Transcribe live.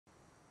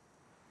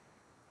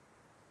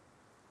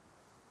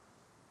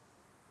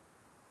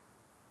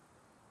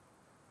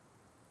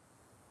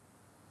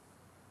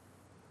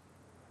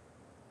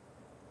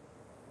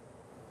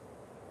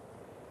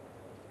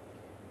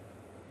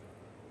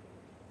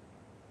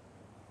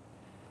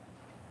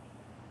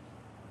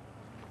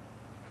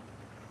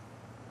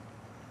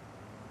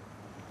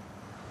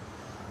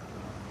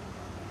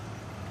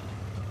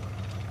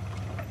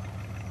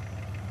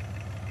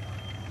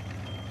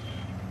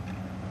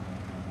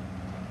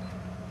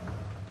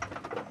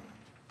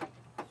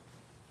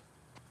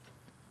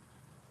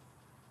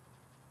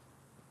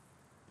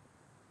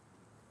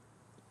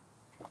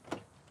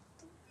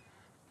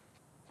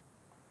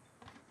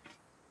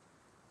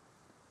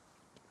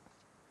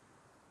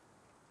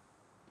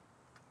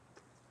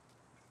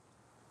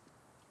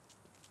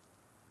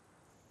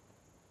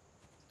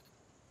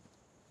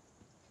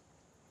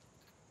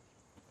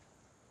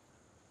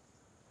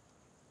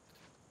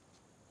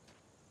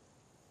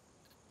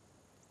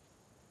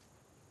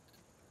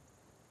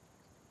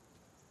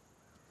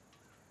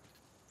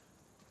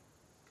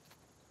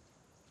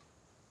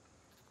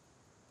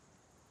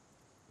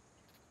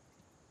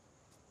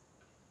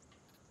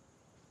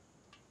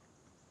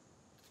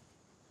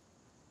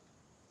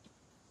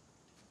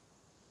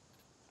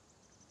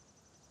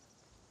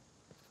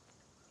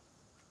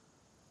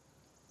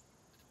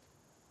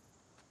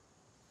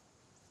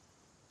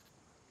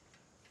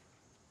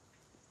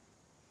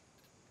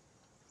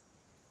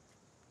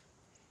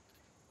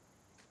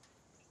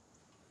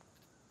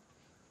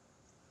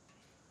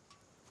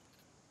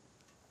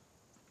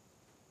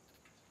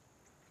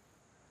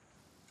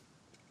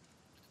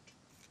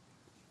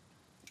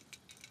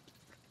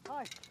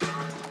Why?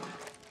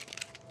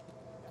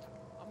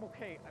 I'm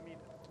okay. I mean,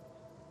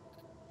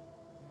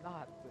 I'm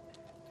not, but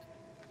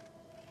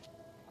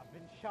I've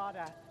been shot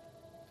at.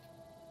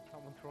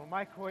 Someone threw a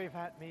microwave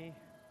at me,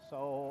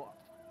 so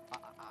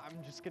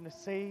I'm just gonna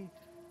say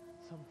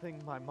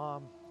something my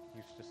mom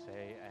used to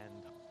say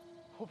and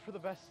hope for the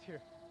best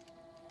here.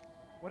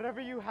 Whatever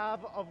you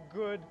have of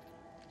good,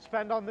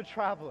 spend on the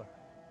traveler.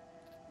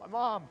 My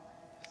mom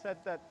said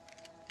that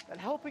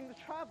helping the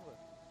traveler,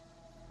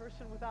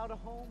 person without a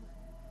home,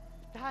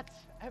 that's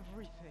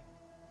everything.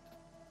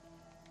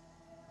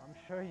 I'm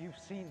sure you've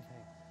seen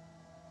things,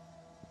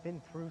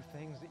 been through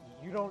things that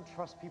you don't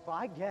trust people.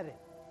 I get it.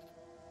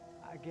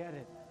 I get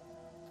it.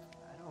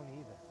 I don't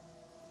either.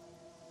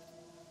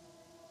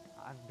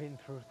 I've been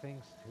through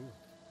things too.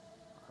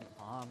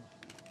 My mom,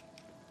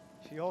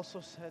 she also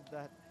said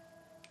that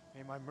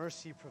may my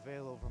mercy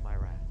prevail over my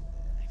wrath.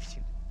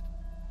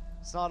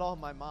 It's not all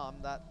my mom.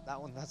 That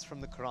one, that's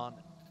from the Quran.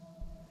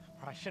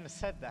 Or I shouldn't have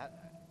said that.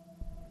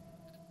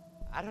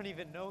 I don't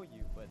even know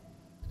you, but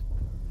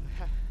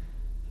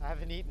I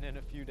haven't eaten in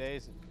a few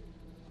days, and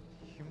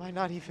you might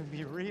not even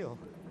be real.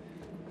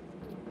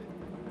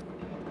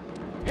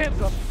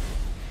 Hands up!